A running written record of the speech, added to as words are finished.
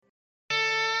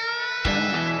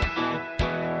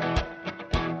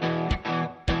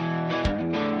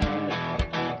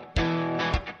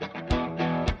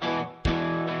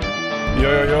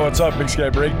Yo, what's up? Big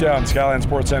Sky Breakdown,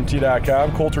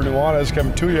 SkylineSportsMT.com. Colter Nuanez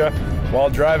coming to you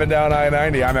while driving down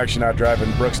I-90. I'm actually not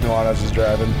driving. Brooks Nuanez is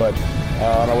driving, but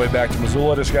on our way back to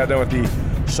Missoula, just got done with the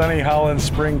Sonny Holland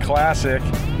Spring Classic.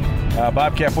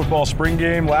 Bobcat football spring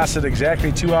game lasted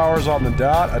exactly 2 hours on the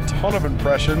dot. A ton of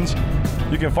impressions.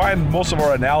 You can find most of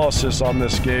our analysis on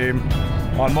this game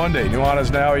on Monday.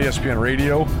 Nuanez Now, ESPN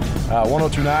Radio,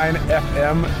 1029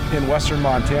 FM in Western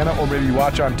Montana, or maybe you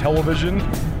watch on television,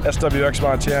 SWX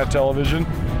Montana Television,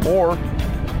 or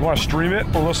you want to stream it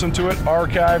or listen to it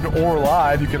archived or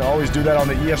live, you can always do that on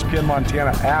the ESPN Montana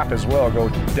app as well. Go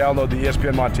download the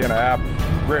ESPN Montana app.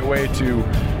 Great way to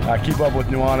keep up with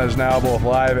Nuanez Now, both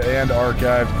live and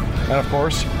archived. And of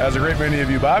course, as a great many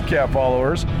of you Bobcat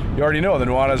followers, you already know the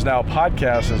Nuanez Now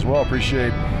podcast as well.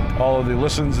 Appreciate all of the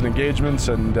listens and engagements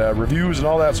and reviews and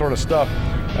all that sort of stuff.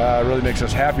 Really makes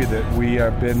us happy that we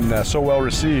have been so well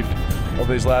received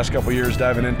over these last couple years,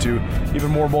 diving into even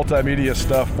more multimedia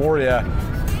stuff for you. A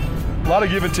lot of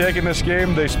give and take in this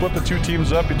game. They split the two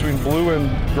teams up between blue and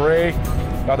gray.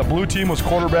 The blue team was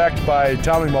quarterbacked by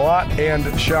Tommy Mellott and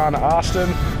Sean Austin,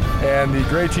 and the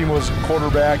gray team was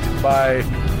quarterbacked by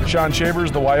Sean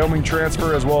Chambers, the Wyoming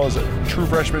transfer, as well as true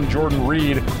freshman Jordan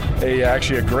Reed,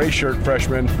 actually a gray shirt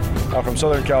freshman from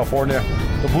Southern California.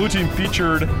 The blue team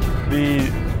featured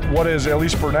what is, at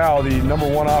least for now, the number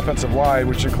one offensive line,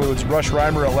 which includes Rush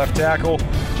Reimer at left tackle,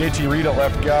 JT Reed at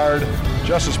left guard,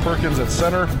 Justice Perkins at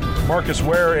center, Marcus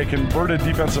Ware, a converted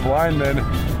defensive lineman,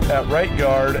 at right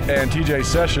guard, and TJ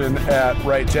Session at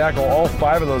right tackle. All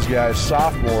five of those guys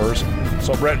sophomores.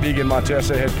 So Brent Vigen, Montana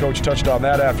State head coach, touched on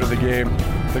that after the game.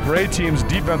 The gray team's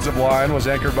defensive line was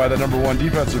anchored by the number one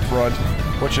defensive front,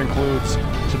 which includes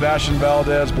Sebastian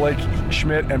Valdez, Blake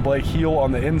Schmidt, and Blake Heel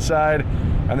on the inside,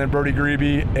 and then Brody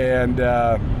Grebe and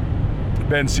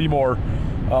Ben Seymour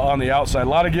on the outside. A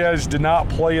lot of guys did not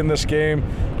play in this game.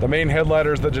 The main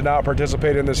headliners that did not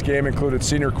participate in this game included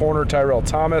senior corner Tyrell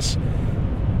Thomas,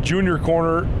 junior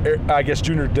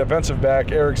defensive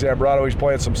back Eric Zambrano. He's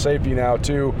playing some safety now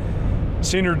too.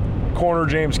 Senior corner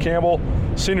James Campbell,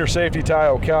 senior safety Ty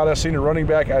Okada, senior running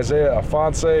back Isaiah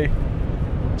Afonse,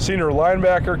 senior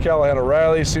linebacker Callahan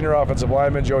O'Reilly, senior offensive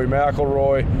lineman Joey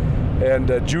McElroy,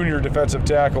 and junior defensive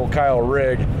tackle Kyle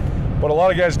Rigg. But a lot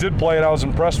of guys did play, and I was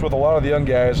impressed with a lot of the young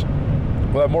guys.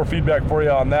 We'll have more feedback for you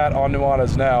on that on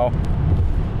Nuanez Now.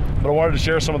 But I wanted to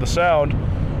share some of the sound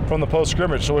from the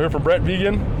post-scrimmage. So we'll hear from Brent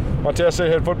Vigen, Montana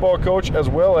State head football coach, as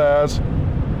well as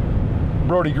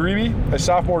Brody Grebe, a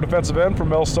sophomore defensive end from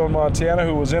Millstone, Montana,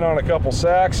 who was in on a couple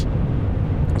sacks,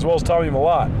 as well as Tommy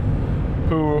Mellott,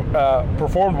 who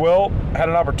performed well, had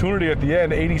an opportunity at the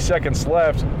end, 80 seconds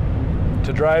left,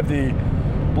 to drive the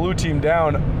blue team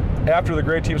down after the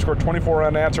gray team scored 24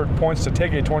 unanswered points to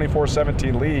take a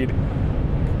 24-17 lead.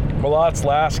 Mellott's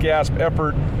last gasp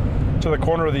effort to the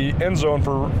corner of the end zone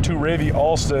for Ravi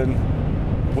Alston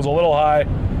was a little high,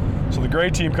 so the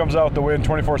gray team comes out with the win,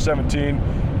 24-17.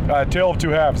 Tale of two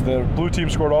halves. The blue team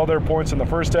scored all their points in the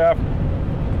first half.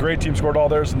 The gray team scored all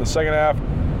theirs in the second half,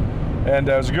 and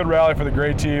it was a good rally for the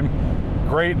gray team.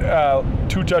 Great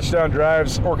two touchdown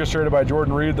drives orchestrated by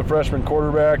Jordan Reed, the freshman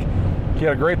quarterback. He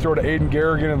had a great throw to Aiden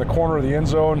Garrigan in the corner of the end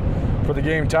zone for the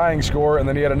game-tying score, and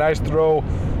then he had a nice throw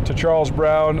to Charles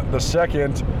Brown, the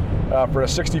second, for a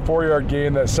 64-yard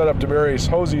gain that set up Demarius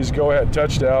Hosey's go-ahead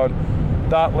touchdown.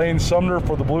 Thought Lane Sumner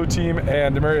for the blue team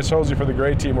and Demarius Hosey for the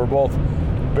gray team were both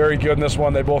very good in this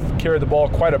one. They both carried the ball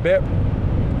quite a bit.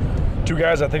 Two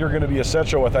guys I think are going to be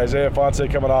essential with Isaiah Fonse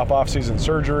coming off off-season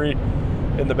surgery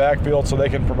in the backfield, so they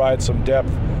can provide some depth.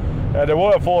 And then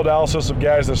we'll have full analysis of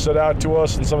guys that stood out to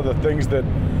us and some of the things that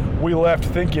we left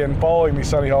thinking following the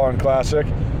Sonny Holland Classic.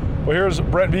 Well, here's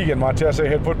Brent Vigen, Montana State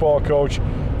head football coach,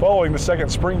 following the second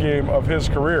spring game of his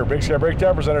career. Big Sky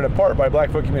Breakdown presented in part by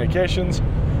Blackfoot Communications,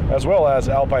 as well as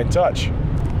Alpine Touch.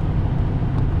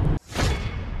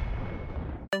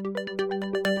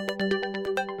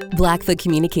 Blackfoot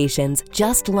Communications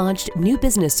just launched new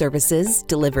business services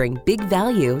delivering big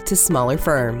value to smaller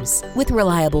firms. With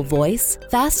reliable voice,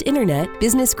 fast internet,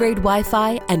 business-grade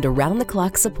Wi-Fi, and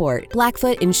around-the-clock support,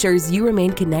 Blackfoot ensures you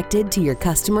remain connected to your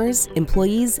customers,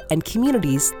 employees, and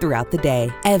communities throughout the day,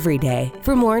 every day.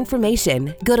 For more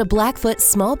information, go to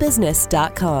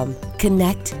blackfootsmallbusiness.com.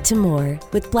 Connect to more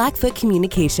with Blackfoot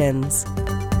Communications.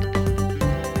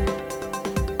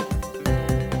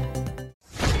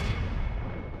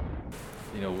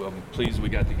 I'm pleased we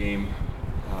got the game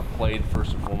played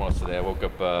first and foremost today. I woke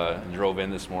up and drove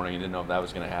in this morning and didn't know if that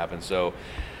was going to happen. So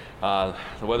the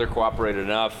weather cooperated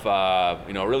enough,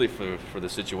 really for the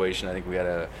situation. I think we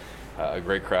had a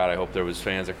great crowd. I hope there was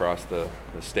fans across the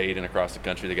state and across the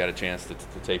country that got a chance to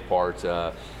take part.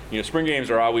 Spring games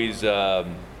are always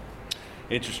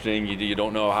interesting. You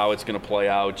don't know how it's going to play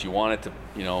out. You want it to,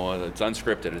 it's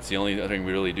unscripted. It's the only thing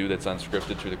we really do that's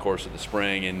unscripted through the course of the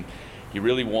spring, and you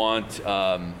really want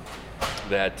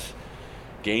that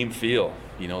game feel.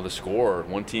 The score.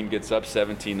 One team gets up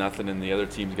 17-0, and the other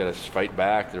team's got to fight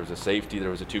back. There was a safety, there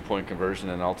was a 2-point conversion,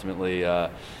 and ultimately,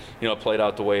 it played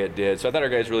out the way it did. So I thought our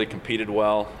guys really competed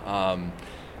well.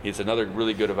 It's another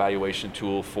really good evaluation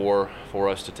tool for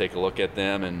us to take a look at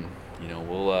them, and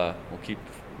we'll keep.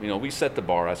 We set the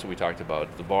bar. That's what we talked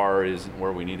about. The bar isn't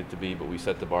where we need it to be, but we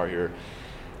set the bar here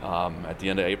at the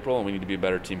end of April, and we need to be a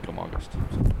better team come August.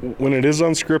 When it is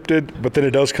unscripted, but then it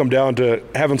does come down to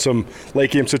having some late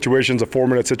game situations, a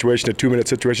 4-minute situation, a 2-minute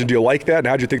situation. Do you like that? And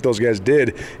how do you think those guys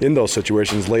did in those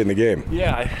situations late in the game?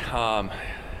 Yeah,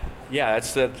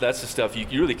 that's the stuff you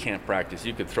really can't practice.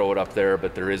 You could throw it up there,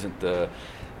 but there isn't the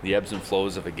ebbs and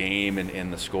flows of a game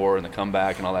and the score and the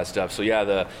comeback and all that stuff. So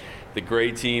yeah, the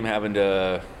grade team having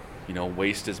to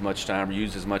waste as much time,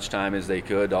 use as much time as they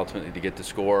could ultimately to get the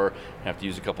score, have to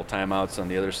use a couple timeouts on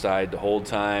the other side to hold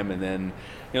time, and then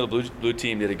the blue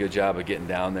team did a good job of getting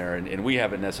down there, and we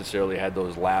haven't necessarily had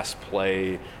those last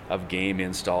play of game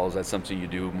installs. That's something you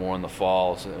do more in the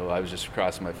fall, so I was just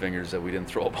crossing my fingers that we didn't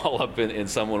throw a ball up and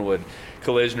someone would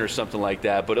collision or something like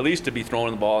that, but at least to be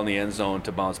throwing the ball in the end zone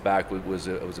to bounce back was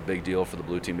a big deal for the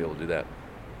blue team to be able to do that.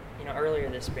 Earlier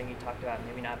this spring you talked about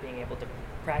maybe not being able to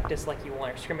practice like you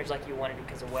wanted, scrimmage like you wanted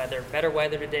because of weather. Better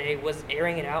weather today. Was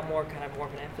airing it out more of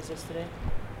an emphasis today?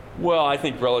 Well, I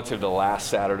think relative to last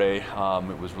Saturday,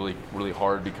 it was really, really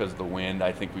hard because of the wind.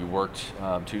 I think we worked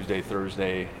Tuesday,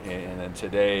 Thursday, and then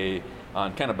today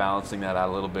on kind of balancing that out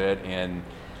a little bit. And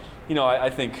I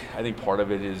think part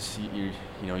of it is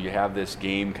you have this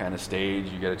game kind of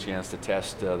stage. You get a chance to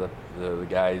test the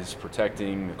guys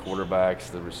protecting, the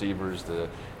quarterbacks, the receivers, the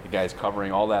guys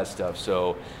covering, all that stuff.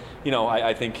 So,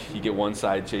 I think you get one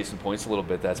side chasing points a little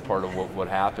bit. That's part of what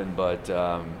happened. But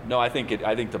no, I think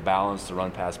the balance, the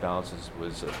run-pass balance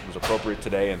was appropriate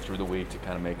today and through the week to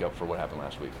kind of make up for what happened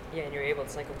last week. Yeah, and you're able to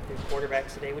cycle through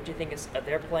quarterbacks today. What do you think is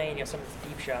they're playing? Some of the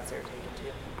deep shots they're taking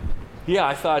too. Yeah,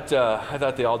 I thought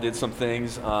they all did some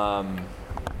things.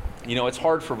 It's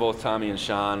hard for both Tommy and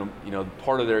Sean.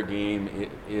 Part of their game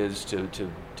is to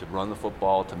run the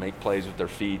football, to make plays with their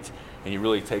feet, and you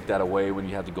really take that away when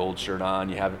you have the gold shirt on.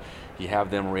 You have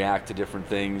them react to different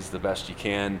things the best you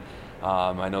can.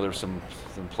 I know there's some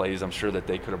plays I'm sure that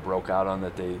they could have broke out on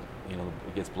that it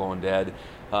gets blown dead.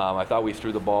 I thought we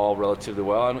threw the ball relatively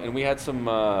well, and we had some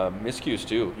miscues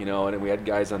too. And we had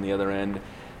guys on the other end.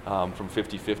 From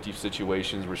 50-50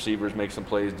 situations, receivers make some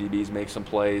plays, DBs make some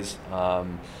plays.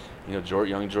 Young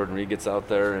Jordan Reed gets out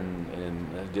there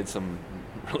and did some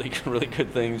really, really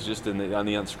good things just on the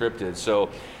unscripted. So,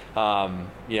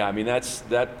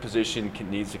 that position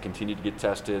needs to continue to get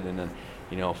tested and then,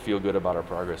 feel good about our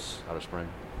progress out of spring.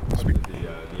 How did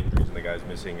the injuries and the guys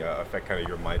missing affect kind of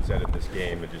your mindset in this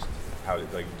game, and just how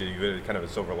did you kind of a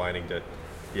silver lining to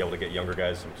be able to get younger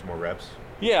guys some more reps?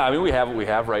 Yeah, we have what we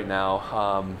have right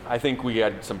now. I think we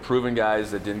had some proven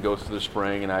guys that didn't go through the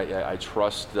spring, and I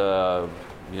trust them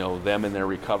in their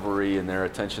recovery and their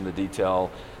attention to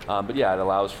detail. But yeah, it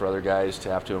allows for other guys to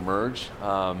have to emerge,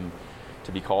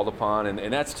 to be called upon,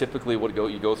 and that's typically what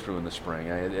you go through in the spring.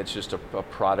 It's just a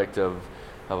product of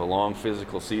a long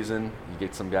physical season. You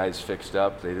get some guys fixed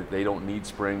up. They don't need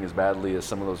spring as badly as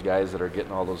some of those guys that are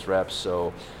getting all those reps.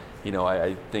 So,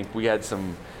 I think we had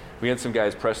some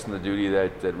guys pressing the duty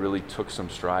that really took some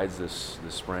strides this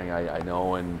spring, I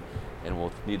know, and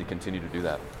we'll need to continue to do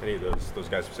that. Any of those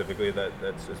guys specifically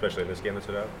that's especially in this game that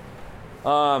stood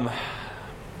out?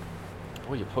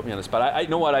 Boy, you put me on the spot. I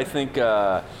know what I think.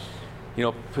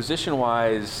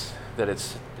 Position-wise,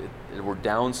 that we're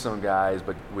down some guys,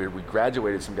 but we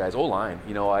graduated some guys. O-line,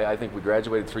 I think we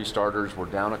graduated 3 starters. We're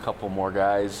down a couple more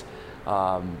guys.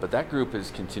 But that group has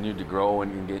continued to grow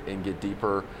and get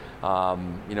deeper.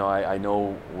 I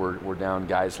know we're down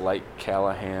guys like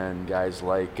Callahan, guys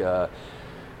like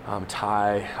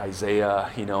Ty, Isaiah.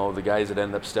 The guys that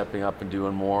end up stepping up and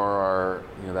doing more are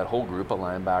that whole group of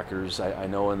linebackers. I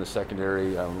know in the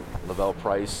secondary, Lavelle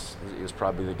Price is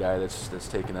probably the guy that's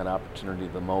taken that opportunity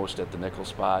the most at the nickel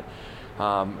spot.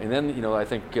 And then I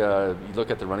think you look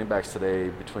at the running backs today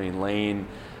between Lane,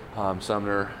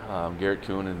 Sumner, Garrett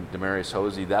Kuhn, and Demarius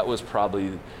Hosey. That was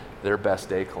probably their best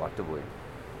day collectively.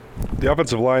 The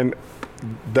offensive line,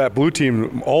 that blue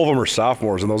team, all of them are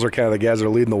sophomores, and those are kind of the guys that are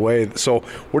leading the way. So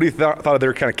what do you thought of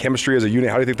their kind of chemistry as a unit?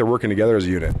 How do you think they're working together as a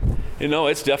unit?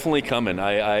 It's definitely coming.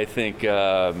 I think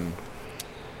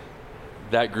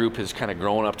that group has kind of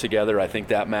grown up together. I think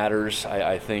that matters.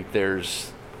 I think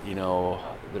there's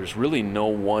really no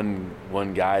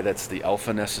one guy that's the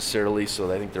alpha necessarily,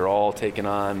 so I think they're all taking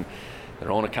on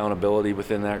their own accountability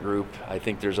within that group. I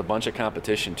think there's a bunch of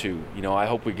competition too. I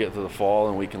hope we get to the fall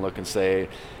and we can look and say,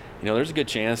 there's a good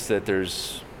chance that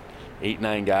there's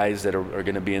 8-9 guys that are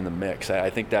going to be in the mix.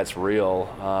 I think that's real,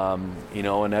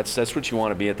 and that's what you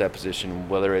want to be at that position,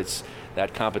 whether it's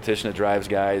that competition that drives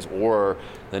guys or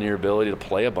then your ability to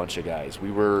play a bunch of guys. We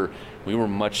were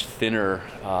much thinner,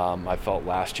 I felt,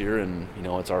 last year, and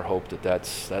it's our hope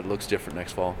that looks different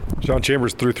next fall. Sean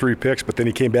Chambers threw 3 picks, but then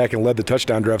he came back and led the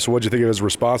touchdown drive. So what did you think of his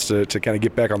response to kind of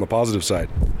get back on the positive side?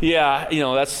 Yeah,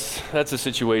 that's a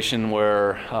situation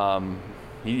where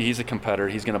he's a competitor.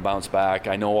 He's going to bounce back.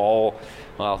 I know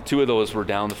 2 of those were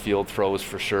down the field throws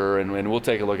for sure, and we'll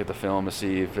take a look at the film to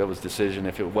see if it was decision,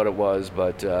 what it was.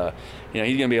 But he's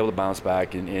going to be able to bounce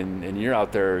back, and you're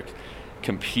out there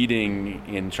competing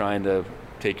in trying to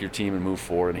take your team and move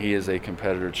forward. And he is a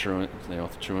competitor, true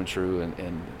and true,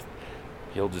 and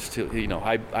he'll just,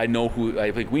 I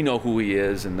think we know who he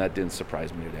is, and that didn't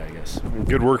surprise me today, I guess.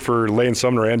 Good work for Lane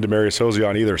Sumner and Demarius Hosey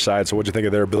on either side. So what'd you think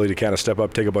of their ability to kind of step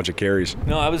up, take a bunch of carries?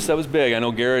 No, that was big. I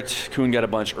know Garrett Kuhn got a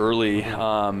bunch early,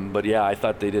 but yeah, I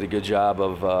thought they did a good job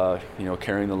of,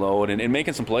 carrying the load and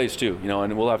making some plays too,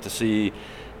 and we'll have to see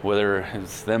whether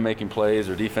it's them making plays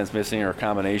or defense missing or a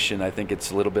combination. I think it's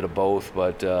a little bit of both,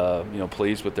 but,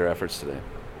 pleased with their efforts today.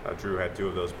 Drew had 2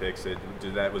 of those picks.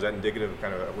 Was that indicative of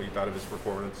kind of what you thought of his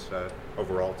performance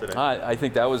overall today? I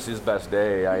think that was his best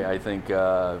day. I think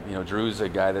Drew's a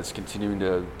guy that's continuing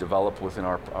to develop within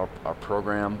our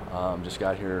program. Just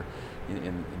got here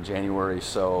in January,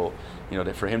 so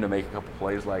for him to make a couple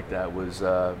plays like that was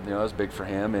that was big for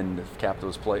him, and cap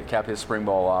his spring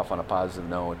ball off on a positive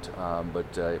note.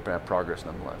 But progress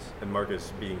nonetheless. And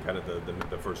Marcus being kind of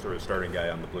the first sort of starting guy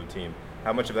on the blue team,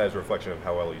 how much of that is a reflection of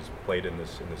how well he's played in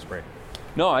this spring?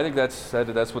 No, I think that's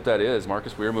what that is.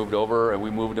 Marcus Weir moved over, and we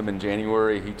moved him in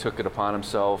January. He took it upon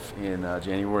himself in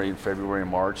January, February,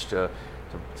 and March to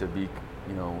be,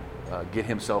 get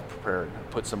himself prepared,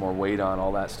 put some more weight on,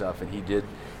 all that stuff, and he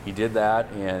did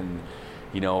that, and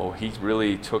he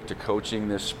really took to coaching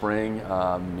this spring.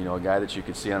 A guy that you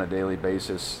could see on a daily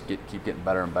basis keep getting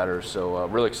better and better. So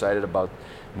really excited about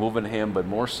moving him, but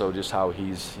more so just how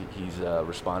he's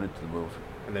responded to the move.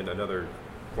 And then another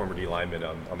former D lineman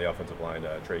on the offensive line,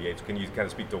 Trey Yates. Can you kind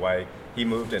of speak to why he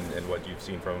moved and what you've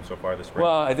seen from him so far this spring?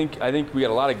 Well, I think we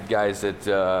got a lot of guys that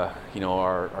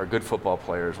are good football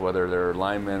players, whether they're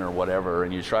linemen or whatever,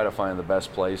 and you try to find the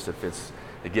best place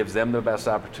that gives them the best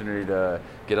opportunity to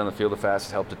get on the field the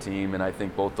fastest, help the team. And I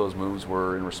think both those moves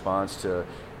were in response to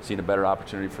seeing a better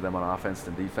opportunity for them on offense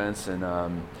than defense, and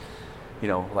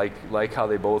like how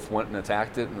they both went and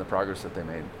attacked it and the progress that they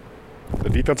made. The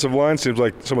defensive line seems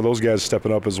like some of those guys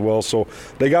stepping up as well. So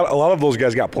a lot of those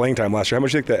guys got playing time last year. How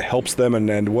much do you think that helps them,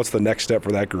 and what's the next step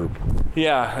for that group?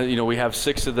 Yeah, we have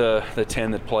 6 of the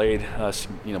 10 that played,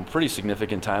 pretty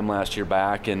significant time last year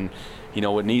back, and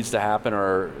what needs to happen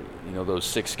are, those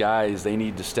 6 guys, they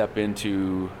need to step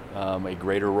into a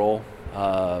greater role.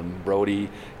 Brody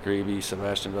Grebe,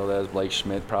 Sebastian Valdez, Blake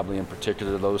Schmidt, probably in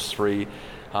particular those 3.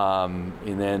 And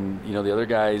then, the other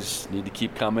guys need to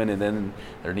keep coming, and then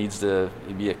there needs to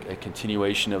be a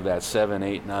continuation of that 7,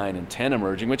 8, 9, and 10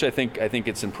 emerging, which I think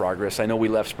it's in progress. I know we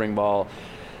left spring ball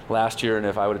last year, and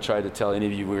if I would have tried to tell any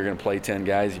of you we were going to play 10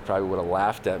 guys, you probably would have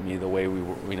laughed at me the way we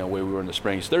were in the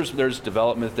spring. So there's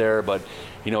development there, but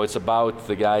it's about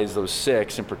the guys, those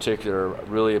 6 in particular,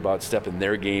 really about stepping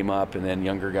their game up, and then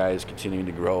younger guys continuing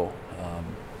to grow.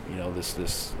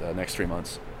 This next 3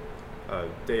 months.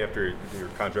 Day after your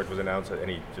contract was announced,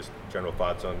 any just general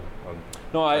thoughts on?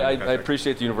 No, I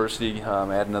appreciate the university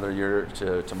add another year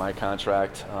to my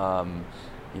contract.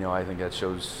 I think that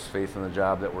shows faith in the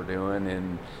job that we're doing,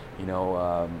 and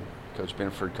Coach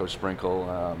Binford, Coach Sprinkle,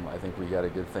 I think we got a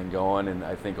good thing going, and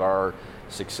I think our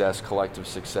success, collective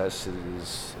success,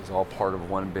 is all part of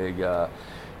one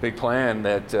big plan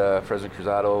that President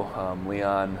Cruzado,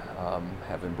 Leon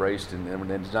have embraced,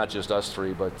 and it's not just us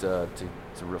 3, but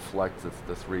to reflect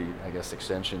the 3, I guess,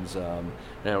 extensions. And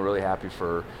I'm really happy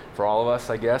for all of us,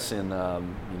 I guess, and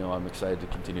I'm excited to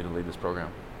continue to lead this program.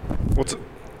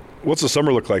 What's the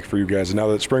summer look like for you guys? And now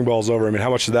that spring ball's over, how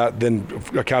much of that then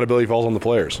accountability falls on the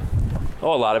players?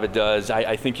 Oh, a lot of it does.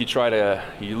 I think you try to,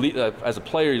 as a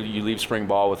player, you leave spring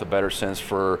ball with a better sense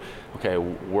for, okay,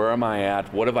 where am I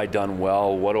at? What have I done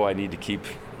well? What do I need to keep,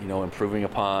 improving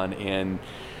upon? And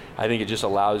I think it just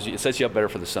allows you, it sets you up better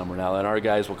for the summer now. And our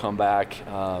guys will come back.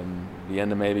 the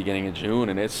end of May, beginning of June,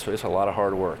 and it's a lot of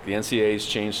hard work. The NCAA's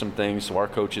changed some things so our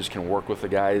coaches can work with the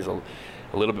guys a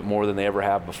little bit more than they ever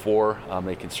have before.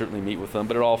 They can certainly meet with them,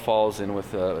 but it all falls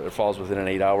within an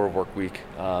 8-hour work week.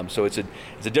 So it's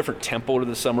a different tempo to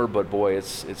the summer, but boy,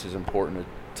 it's as important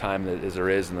a time as there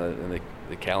is in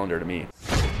the calendar to me.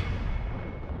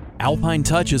 Alpine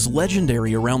Touch is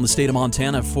legendary around the state of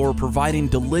Montana for providing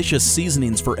delicious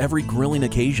seasonings for every grilling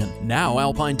occasion. Now,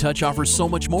 Alpine Touch offers so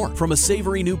much more, from a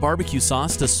savory new barbecue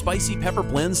sauce to spicy pepper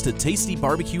blends to tasty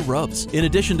barbecue rubs. In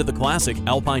addition to the classic,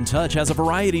 Alpine Touch has a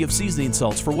variety of seasoning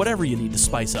salts for whatever you need to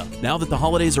spice up. Now that the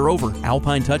holidays are over,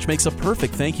 Alpine Touch makes a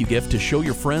perfect thank you gift to show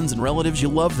your friends and relatives you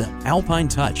love them. Alpine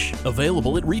Touch,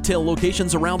 available at retail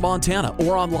locations around Montana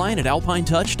or online at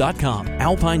alpinetouch.com.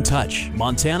 Alpine Touch,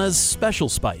 Montana's special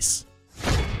spice.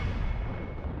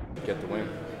 Get the win.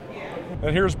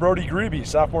 And here's Brody Grebe,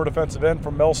 sophomore defensive end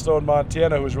from Millstone,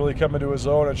 Montana, who's really come into his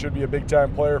own and should be a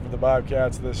big-time player for the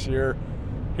Bobcats this year.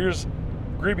 Here's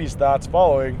Grebe's thoughts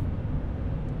following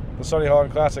the Sonny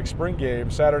Holland Classic spring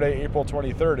game, Saturday, April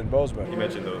 23rd in Bozeman. You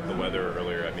mentioned the weather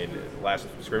earlier. I mean, last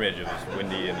scrimmage it was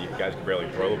windy and you guys could barely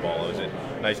throw the ball. Is it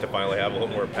nice to finally have a little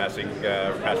more pass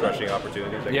rushing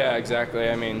opportunities? Yeah, exactly.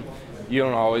 I mean, you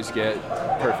don't always get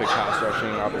perfect pass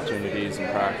rushing opportunities in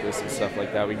practice and stuff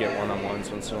like that. We get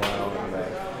one-on-ones once in a while,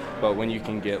 but when you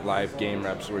can get live game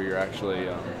reps where you're actually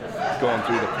going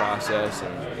through the process,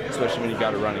 and especially when you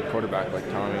got a running quarterback like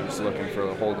Tommy who's looking for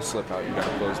a hole to slip out, you got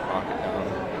to close the pocket down,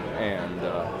 and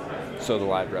so the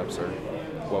live reps are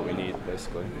what we need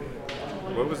basically.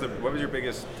 What was your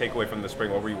biggest takeaway from the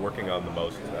spring? What were you working on the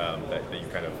most that you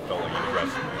kind of felt like you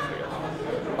addressed the most,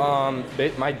 I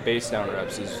guess? My base down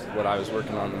reps is what I was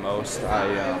working on the most.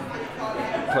 I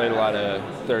played a lot of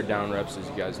third down reps, as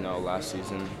you guys know, last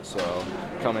season. So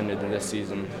coming into this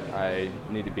season, I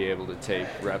need to be able to take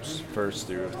reps first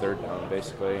through third down,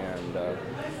 basically, and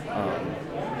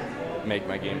make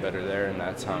my game better there. And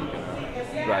that's how I'm going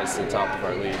to rise to the top of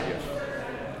our league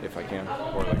if I can.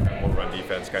 Or like more run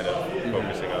defense kind of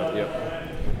focusing on. Yep.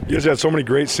 You guys had so many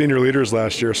great senior leaders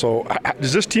last year, so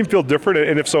does this team feel different,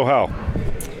 and if so, how?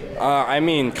 I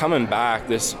mean, coming back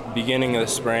this beginning of the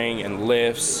spring and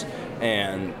lifts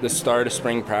and the start of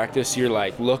spring practice, you're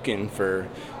like looking for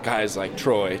guys like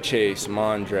Troy, Chase,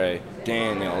 Mondre,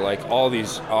 Daniel, like all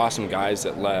these awesome guys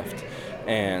that left.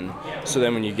 And so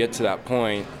then when you get to that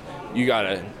point, you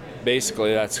gotta,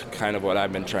 basically that's kind of what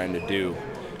I've been trying to do.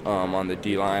 On the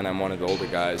D-line, I'm one of the older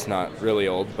guys, not really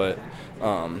old, but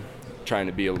trying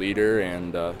to be a leader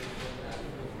and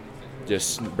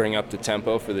just bring up the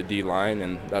tempo for the D-line,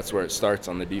 and that's where it starts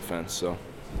on the defense. So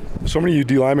many of you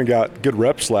D-linemen got good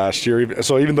reps last year,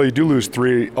 so even though you do lose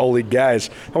 3 all-league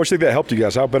guys, how much do you think that helped you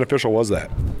guys? How beneficial was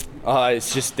that?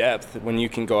 It's just depth. When you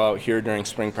can go out here during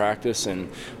spring practice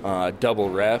and double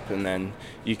rep, and then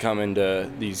you come into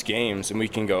these games and we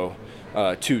can go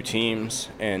 2 teams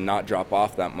and not drop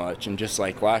off that much. And just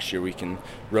like last year, we can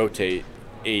rotate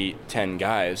 8-10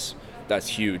 guys. That's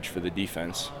huge for the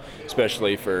defense,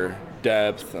 especially for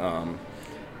depth.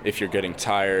 If you're getting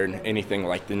tired, anything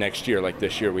like the next year, like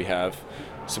this year, we have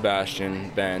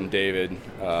Sebastian, Ben, David,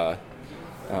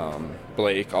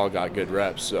 Blake, all got good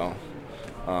reps. So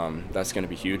that's going to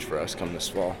be huge for us come this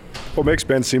fall. What makes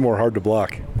Ben Seymour hard to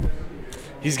block?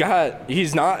 He's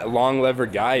not a long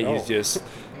levered guy. No. He's just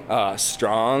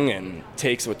strong and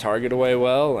takes the target away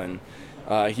well, and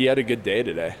he had a good day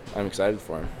today. I'm excited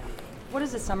for him. What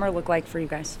does the summer look like for you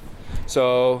guys?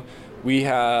 So we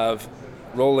have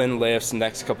roll-in lifts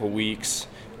next couple weeks,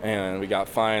 and we got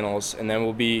finals, and then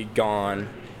we'll be gone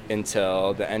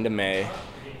until the end of May,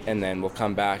 and then we'll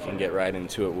come back and get right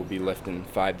into it. We'll be lifting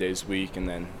 5 days a week, and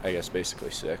then I guess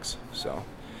basically 6. So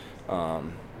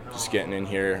just getting in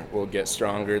here, we'll get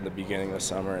stronger at the beginning of the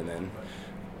summer, and then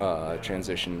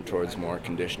transition towards more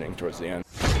conditioning towards the end.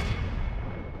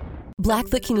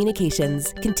 Blackfoot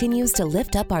Communications continues to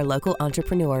lift up our local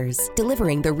entrepreneurs,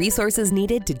 delivering the resources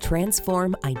needed to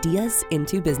transform ideas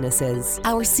into businesses.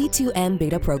 Our C2M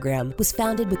beta program was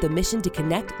founded with the mission to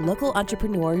connect local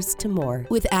entrepreneurs to more.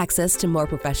 With access to more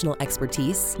professional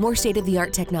expertise, more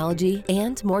state-of-the-art technology,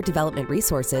 and more development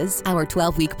resources, our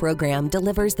 12-week program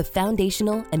delivers the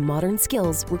foundational and modern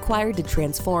skills required to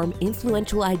transform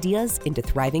influential ideas into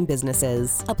thriving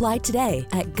businesses. Apply today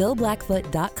at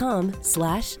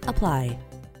goblackfoot.com/apply. And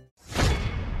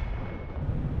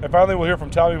finally, we'll hear from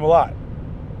Tommy Mellott,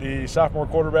 the sophomore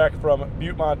quarterback from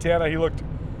Butte, Montana. He looked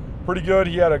pretty good.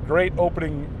 He had a great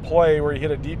opening play where he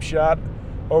hit a deep shot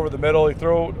over the middle. He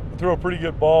threw a pretty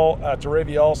good ball to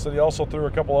Ravy Olson. He also threw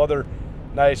a couple other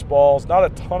nice balls. Not a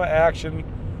ton of action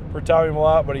for Tommy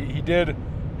Mellott, but he did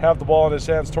have the ball in his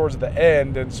hands towards the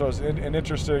end, and so it's an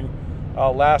interesting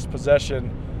last possession.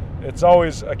 It's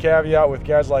always a caveat with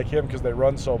guys like him because they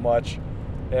run so much,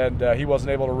 and he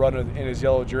wasn't able to run in his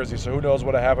yellow jersey, so who knows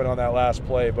what happened on that last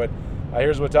play. But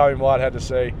here's what Tommy Mellott had to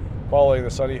say following the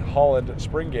Sonny Holland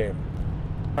spring game.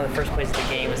 One of the first plays of the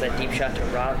game was that deep shot to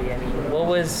Robbie. I mean,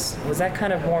 was that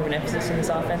kind of more of an emphasis in this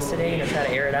offense today, try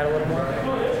to air it out a little more?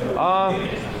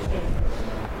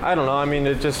 I don't know. I mean,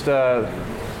 it just the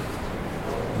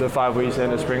 5 weeks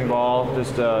into spring ball,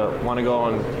 just want to go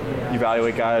and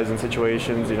evaluate guys in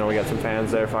situations. We got some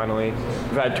fans there finally.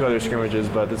 We've had 2 other scrimmages,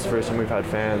 but this is the first time we've had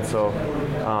fans. So,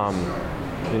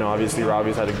 obviously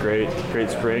Robbie's had a great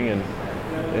spring, and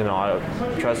I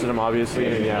trusted him obviously,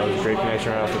 and it was a great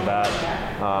connection right off the bat.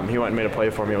 He went and made a play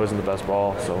for me. It wasn't the best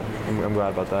ball, so I'm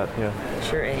glad about that. Yeah.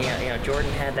 Sure, and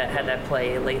Jordan had that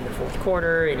play late in the fourth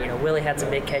quarter, and Willie had some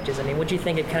big catches. I mean, what do you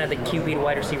think of kind of the QB to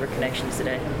wide receiver connections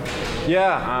today?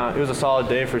 Yeah, it was a solid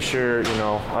day for sure.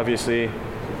 Obviously,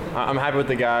 I'm happy with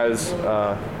the guys.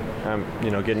 I'm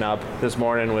getting up this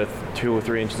morning with 2 or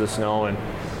 3 inches of snow and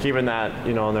keeping that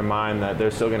in their mind that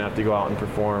they're still going to have to go out and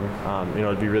perform.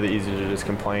 It'd be really easy to just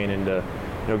complain and to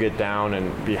get down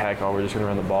and be we're just going to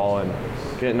run the ball and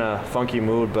get in a funky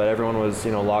mood. But everyone was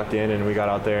locked in, and we got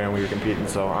out there and we were competing.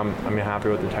 So I'm happy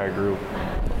with the entire group.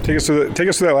 Take us through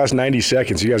that last 90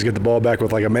 seconds. You guys get the ball back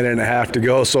with like a minute and a half to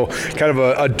go. So kind of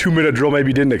a 2-minute drill maybe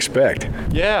you didn't expect.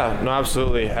 Yeah, no,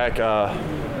 absolutely. Heck,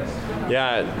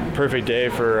 perfect day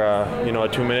for a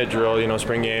 2-minute drill.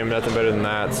 Spring game, nothing better than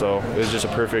that. So it was just a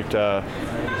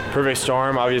perfect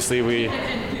storm. Obviously,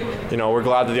 we're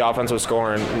glad that the offense was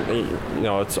scoring.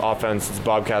 It's offense, it's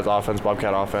Bobcat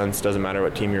offense. Doesn't matter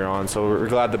what team you're on. So we're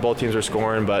glad that both teams were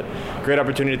scoring, but great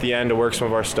opportunity at the end to work some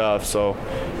of our stuff. So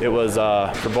it was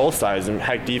for both sides, and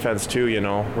heck, defense too.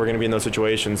 We're going to be in those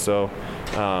situations. So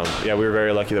we were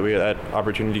very lucky that that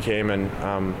opportunity came, and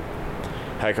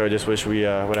heck, I just wish we would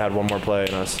have had one more play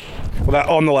in us. Well,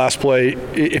 on the last play,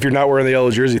 if you're not wearing the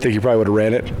yellow jersey, you think you probably would have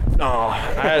ran it? No,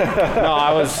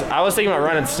 I was thinking about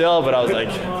running still, but I was like,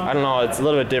 I don't know. It's a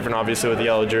little bit different, obviously, with the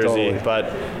yellow jersey. Totally.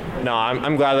 But no,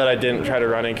 I'm glad that I didn't try to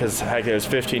run it because heck, it was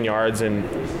 15 yards and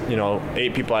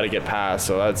 8 people had to get past,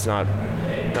 so that's not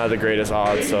the greatest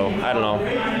odds. So I don't know.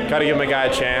 Got to give my guy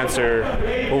a chance, or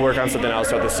we'll work on something else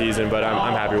throughout the season. But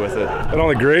I'm happy with it. And on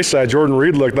the Gray side, Jordan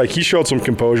Reed looked like he showed some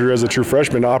composure as a true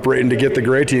freshman, operating to get the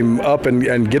Gray team up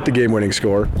and get the game-winning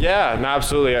score. Yeah, no,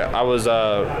 absolutely. I was.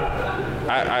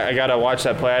 I got to watch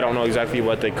that play. I don't know exactly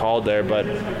what they called there, but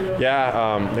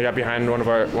yeah, they got behind one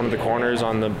of the corners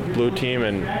on the blue team,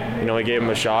 and we gave him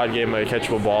a shot, gave him a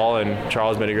catchable ball, and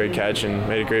Charles made a great catch and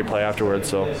made a great play afterwards.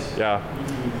 So yeah.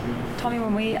 Tommy,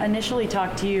 when we initially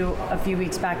talked to you a few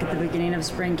weeks back at the beginning of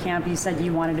spring camp, you said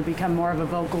you wanted to become more of a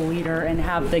vocal leader and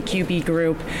have the QB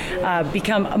group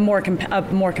become a more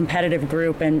competitive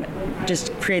group and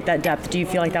just create that depth. Do you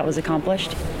feel like that was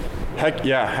accomplished? Heck.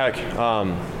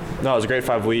 No, it was a great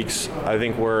 5 weeks. I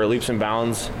think we're leaps and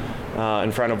bounds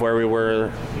in front of where we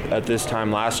were at this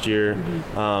time last year.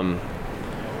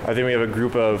 I think we have a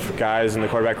group of guys in the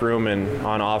quarterback room and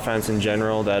on offense in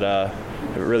general that have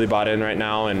really bought in right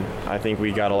now, and I think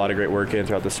we got a lot of great work in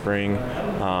throughout the spring.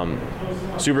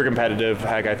 Super competitive.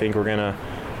 Heck, I think we're going to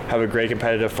have a great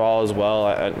competitive fall as well.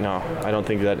 I don't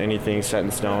think that anything's set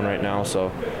in stone right now,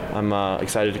 so I'm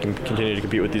excited to continue to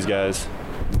compete with these guys.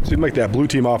 Seemed like that blue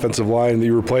team offensive line that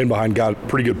you were playing behind got a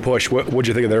pretty good push. What'd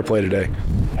you think of their play today?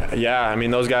 Yeah, I mean,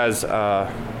 those guys,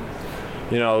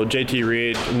 JT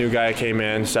Reed, new guy came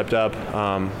in, stepped up.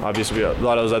 Obviously, a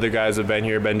lot of those other guys have been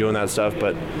here, been doing that stuff.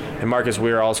 And Marcus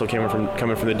Weir also coming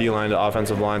from the D-line to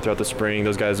offensive line throughout the spring.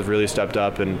 Those guys have really stepped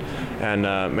up and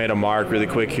made a mark really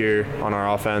quick here on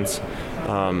our offense.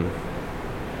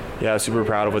 Super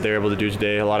proud of what they were able to do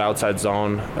today. A lot of outside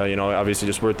zone. Obviously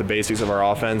just worked the basics of our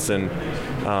offense, and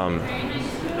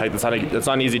it's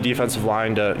not an easy defensive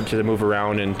line to move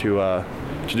around and to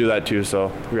do that too.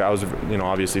 So I was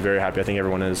obviously very happy. I think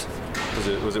everyone is.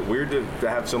 Was it weird to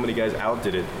have so many guys out?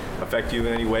 Did it affect you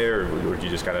in any way, or did you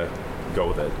just kind of go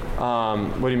with it?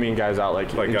 What do you mean guys out?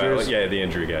 Like injuries? The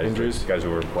injury guys. Injuries? Guys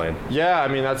who were playing. Yeah, I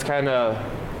mean that's kind of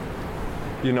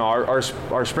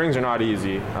our springs are not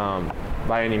easy.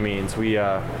 By any means, we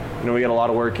get a lot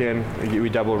of work in. We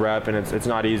double rep, and it's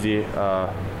not easy.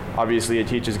 Obviously, it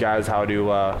teaches guys how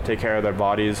to take care of their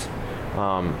bodies.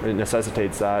 It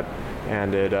necessitates that,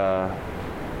 and it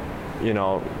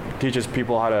teaches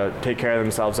people how to take care of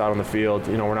themselves out on the field.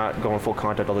 We're not going full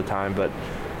contact all the time, but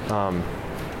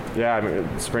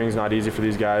spring's not easy for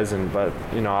these guys, but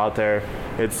out there,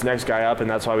 it's next guy up, and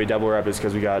that's why we double rep, is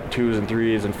because we got 2s and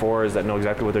 3s and 4s that know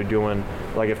exactly what they're doing.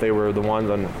 Like if they were the ones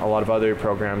on a lot of other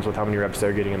programs with how many reps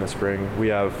they're getting in the spring, we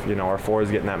have our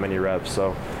 4s getting that many reps.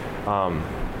 So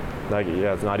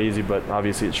It's not easy, but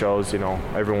obviously it shows.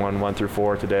 Everyone 1 through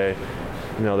 4 today.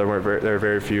 There were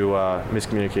very few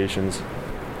miscommunications.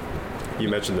 You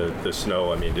mentioned the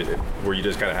snow. I mean, were you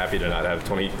just kind of happy to not have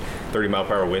 20,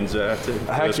 30-mile-per-hour winds?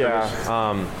 Heck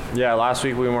yeah. Last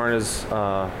week we weren't as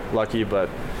lucky, but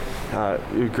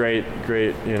great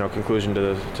conclusion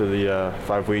to the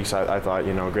 5 weeks. I thought,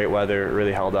 great weather, it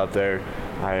really held up there.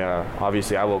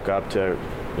 I woke up to,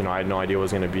 I had no idea what it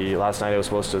was going to be. Last night it was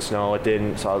supposed to snow. It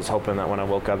didn't, so I was hoping that when I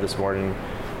woke up this morning,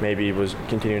 maybe it was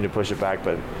continuing to push it back,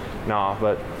 but no.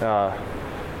 But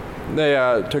they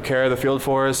took care of the field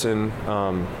for us, and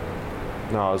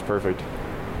it was perfect.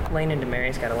 Lane and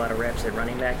Demarius got a lot of reps at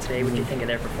running back today. What do you think of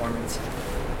their performance?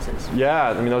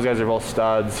 Yeah, those guys are both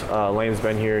studs. Lane's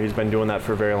been here. He's been doing that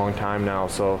for a very long time now.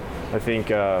 So I think,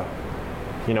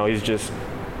 he's just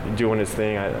doing his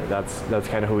thing. That's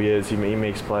kind of who he is. He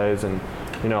makes plays. And,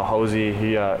 Hosey,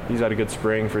 he's had a good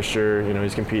spring for sure.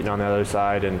 He's competing on the other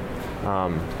side. And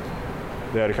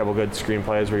they had a couple good screen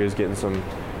plays where he's making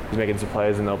some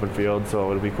plays in the open field. So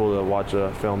it'll be cool to watch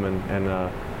a film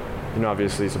and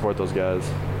obviously support those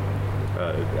guys.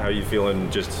 How are you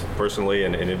feeling just personally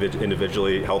and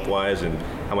individually, health-wise, and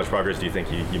how much progress do you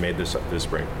think you made this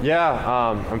spring? Yeah,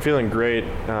 I'm feeling great,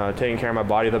 taking care of my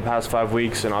body the past 5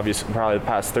 weeks, and obviously probably the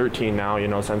past 13 now,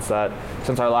 since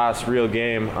our last real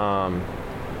game.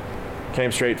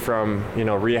 Came straight from,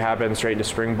 rehabbing straight into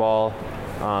spring ball.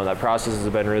 That process has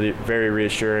been really very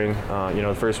reassuring.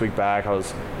 The first week back I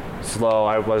was slow,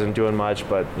 I wasn't doing much,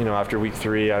 but after week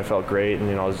 3 I felt great,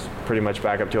 and I was pretty much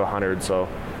back up to 100. So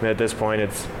at this point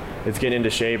it's getting into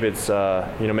shape. It's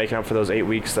making up for those 8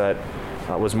 weeks that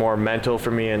was more mental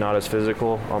for me and not as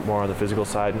physical, more on the physical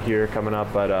side here coming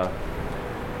up. But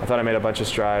I thought I made a bunch of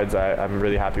strides. I'm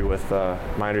really happy with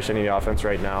my understanding of the offense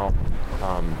right now.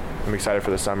 I'm excited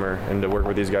for the summer and to work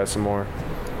with these guys some more.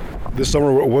 This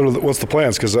summer, what's the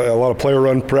plans? Because a lot of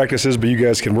player-run practices, but you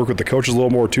guys can work with the coaches a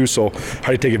little more too. So how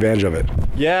do you take advantage of it?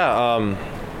 Yeah,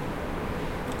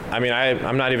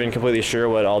 I'm not even completely sure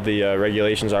what all the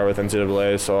regulations are with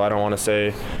NCAA, so I don't want to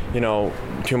say,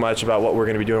 too much about what we're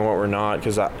going to be doing and what we're not,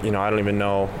 because I don't even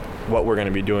know what we're going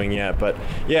to be doing yet. But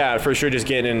yeah, for sure, just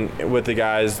getting in with the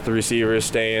guys, the receivers,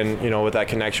 staying, with that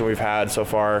connection we've had so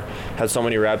far, had so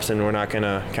many reps, and we're not going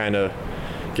to kind of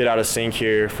get out of sync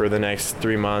here for the next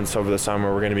 3 months over the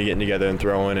summer. We're going to be getting together and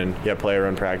throwing and player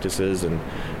run practices, and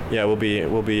we'll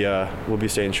be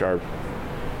staying sharp.